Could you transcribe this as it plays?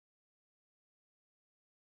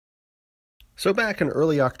So back in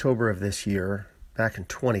early October of this year, back in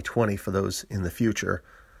 2020 for those in the future,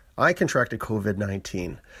 I contracted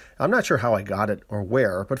COVID-19. I'm not sure how I got it or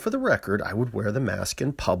where, but for the record, I would wear the mask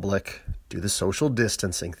in public, do the social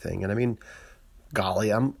distancing thing. And I mean,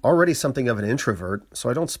 golly, I'm already something of an introvert, so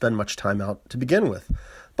I don't spend much time out to begin with.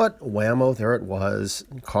 But whammo, there it was,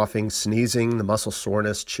 coughing, sneezing, the muscle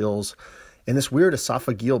soreness, chills, and this weird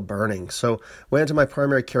esophageal burning. So went to my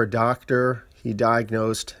primary care doctor. He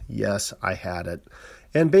diagnosed, yes, I had it.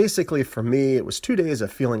 And basically for me, it was 2 days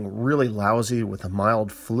of feeling really lousy with a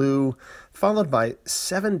mild flu, followed by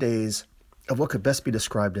 7 days of what could best be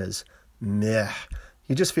described as meh.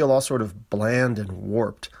 You just feel all sort of bland and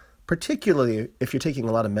warped, particularly if you're taking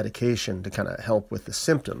a lot of medication to kind of help with the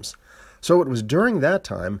symptoms. So it was during that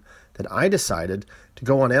time that I decided to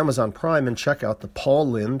go on Amazon Prime and check out the Paul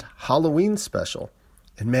Lynde Halloween special.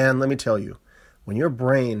 And man, let me tell you, when your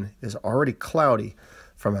brain is already cloudy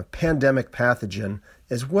from a pandemic pathogen,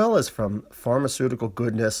 as well as from pharmaceutical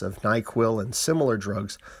goodness of NyQuil and similar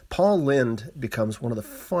drugs, Paul Lynde becomes one of the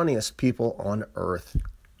funniest people on earth.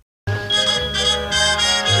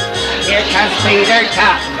 Here comes Peter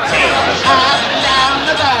Cottontail, up and down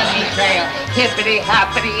the bunny trail.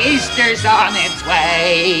 Hippity-hoppity, Easter's on its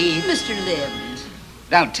way. Mr. Lynde.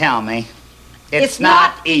 Don't tell me. It's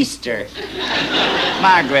not Easter.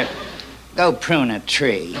 Margaret, go prune a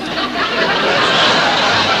tree.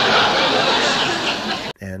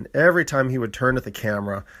 And every time he would turn to the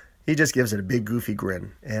camera, he just gives it a big goofy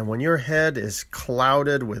grin. And when your head is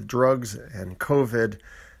clouded with drugs and COVID,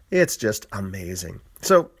 it's just amazing.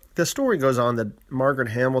 So the story goes on that Margaret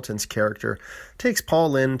Hamilton's character takes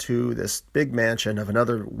Paul Lynde to this big mansion of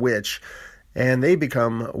another witch, and they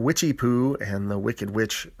become Witchi-poo and the Wicked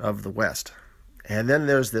Witch of the West. And then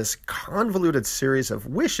there's this convoluted series of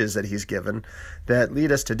wishes that he's given that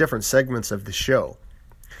lead us to different segments of the show.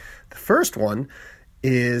 The first one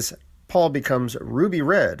is Paul becomes Ruby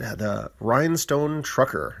Red, the rhinestone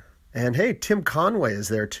trucker. And hey, Tim Conway is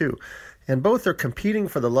there too. And both are competing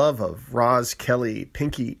for the love of Roz Kelly,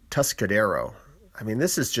 Pinky Tuscadero. I mean,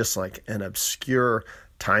 this is just like an obscure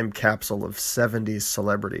time capsule of 70s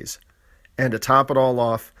celebrities. And to top it all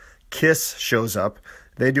off, Kiss shows up.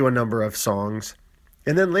 They do a number of songs.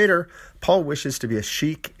 And then later, Paul wishes to be a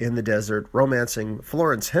sheik in the desert, romancing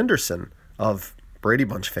Florence Henderson of Brady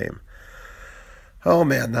Bunch fame. Oh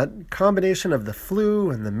man, that combination of the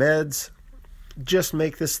flu and the meds just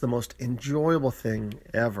make this the most enjoyable thing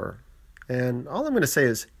ever. And all I'm going to say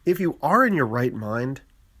is, if you are in your right mind,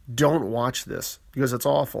 don't watch this, because it's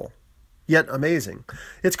awful, yet amazing.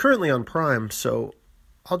 It's currently on Prime, so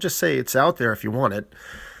I'll just say it's out there if you want it.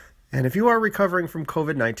 And if you are recovering from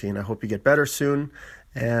COVID-19, I hope you get better soon,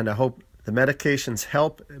 and I hope the medications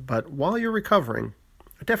help. But while you're recovering,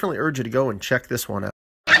 I definitely urge you to go and check this one out.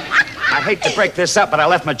 I hate to break this up, but I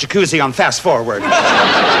left my jacuzzi on fast forward.